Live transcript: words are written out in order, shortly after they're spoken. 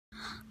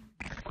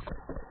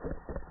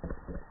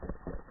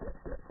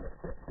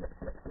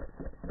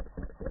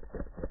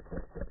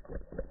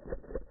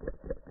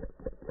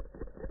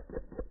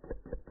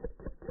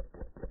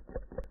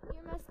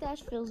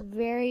mustache feels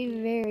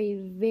very, very,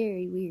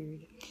 very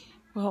weird.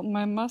 Well,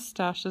 my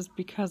mustache is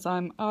because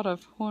I'm out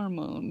of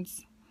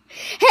hormones.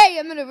 Hey,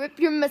 I'm gonna rip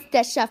your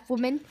mustache off,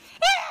 woman.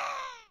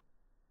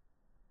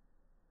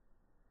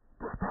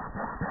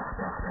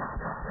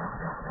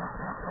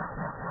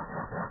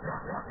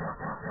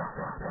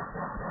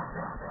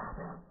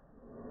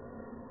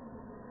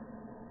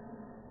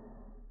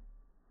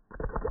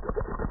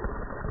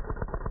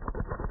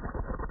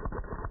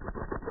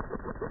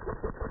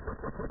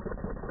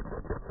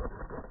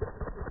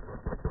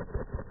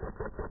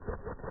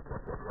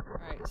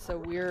 Alright, so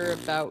we're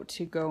about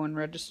to go and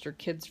register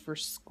kids for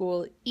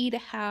school.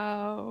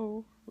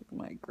 Idaho. Look at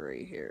my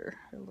gray hair.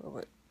 I love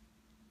it.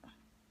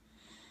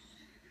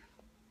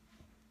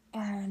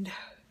 And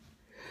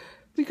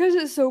because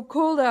it's so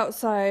cold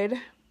outside,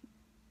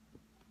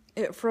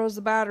 it froze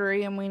the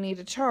battery and we need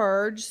a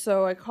charge.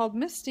 So I called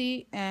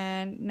Misty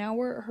and now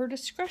we're at her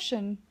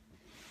discretion.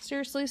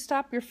 Seriously,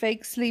 stop your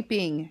fake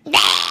sleeping.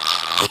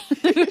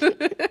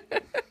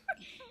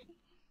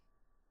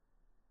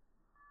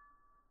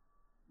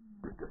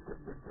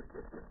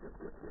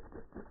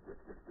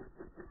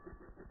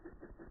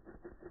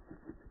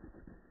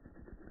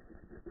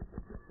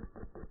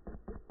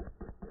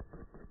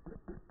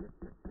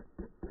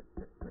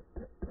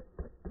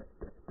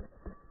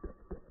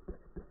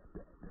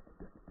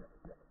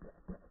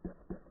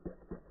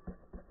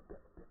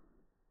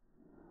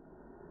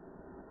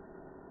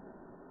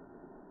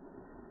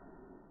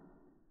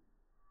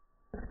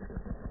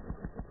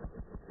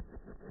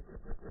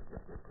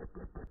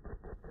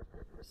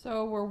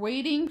 So we're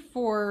waiting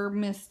for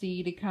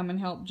Misty to come and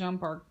help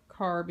jump our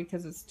car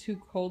because it's too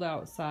cold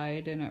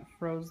outside and it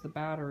froze the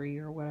battery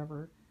or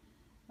whatever.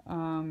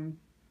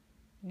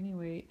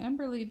 Anyway,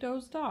 Emberly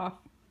dozed off.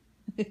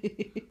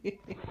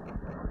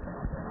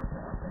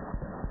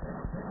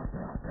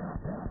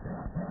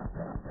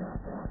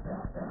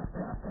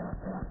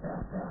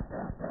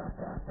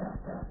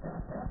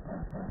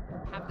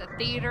 Have the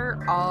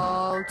theater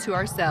all to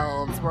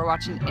ourselves. We're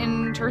watching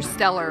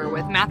Interstellar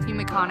with Matthew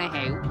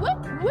McConaughey. Woo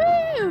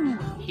woo!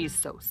 He's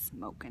so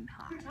smoking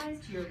hot.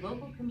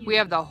 We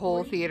have the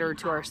whole theater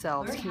to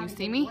ourselves. Can you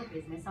see me?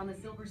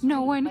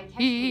 No one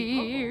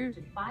here.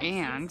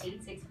 And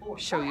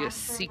show you a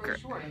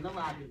secret.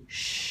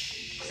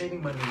 Shh.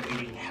 Saving money and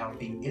eating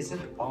healthy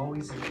isn't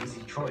always an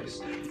easy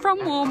choice. From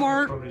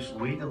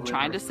Walmart.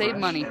 Trying to save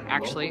money.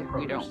 Actually,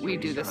 we don't. We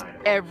do this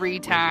every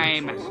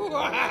time.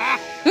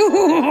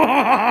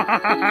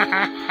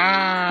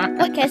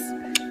 What kiss?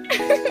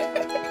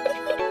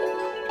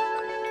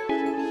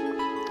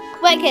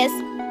 What kiss?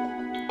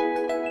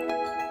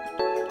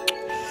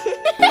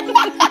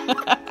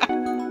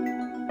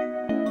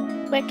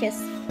 What kiss?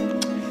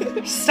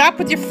 Stop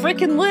with your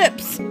freaking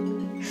lips.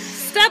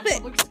 Stop it.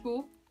 Public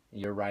school.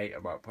 You're right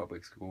about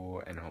public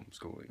school and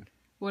homeschooling.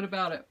 What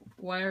about it?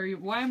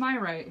 Why am I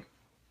right?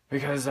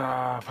 Because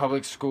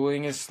public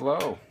schooling is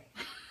slow.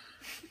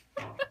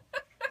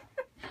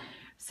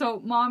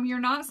 So, Mom, you're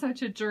not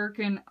such a jerk,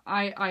 and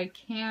I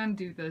can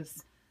do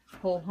this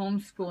whole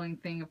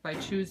homeschooling thing if I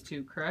choose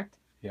to, correct?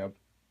 Yep.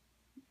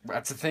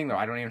 That's the thing, though.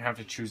 I don't even have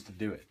to choose to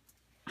do it.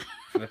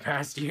 For the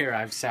past year,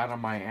 I've sat on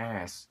my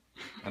ass,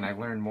 and I've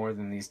learned more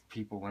than these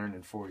people learned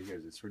in 4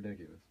 years. It's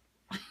ridiculous.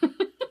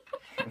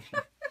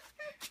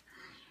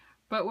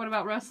 But what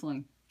about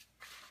wrestling?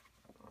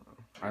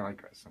 I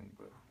like wrestling,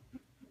 but...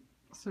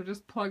 So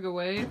just plug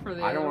away for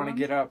the I don't want to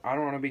get up. I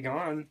don't want to be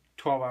gone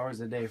 12 hours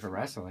a day for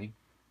wrestling.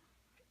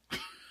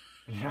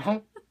 You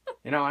know?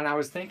 You know, and I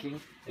was thinking,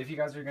 if you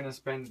guys are going to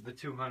spend the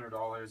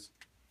 $200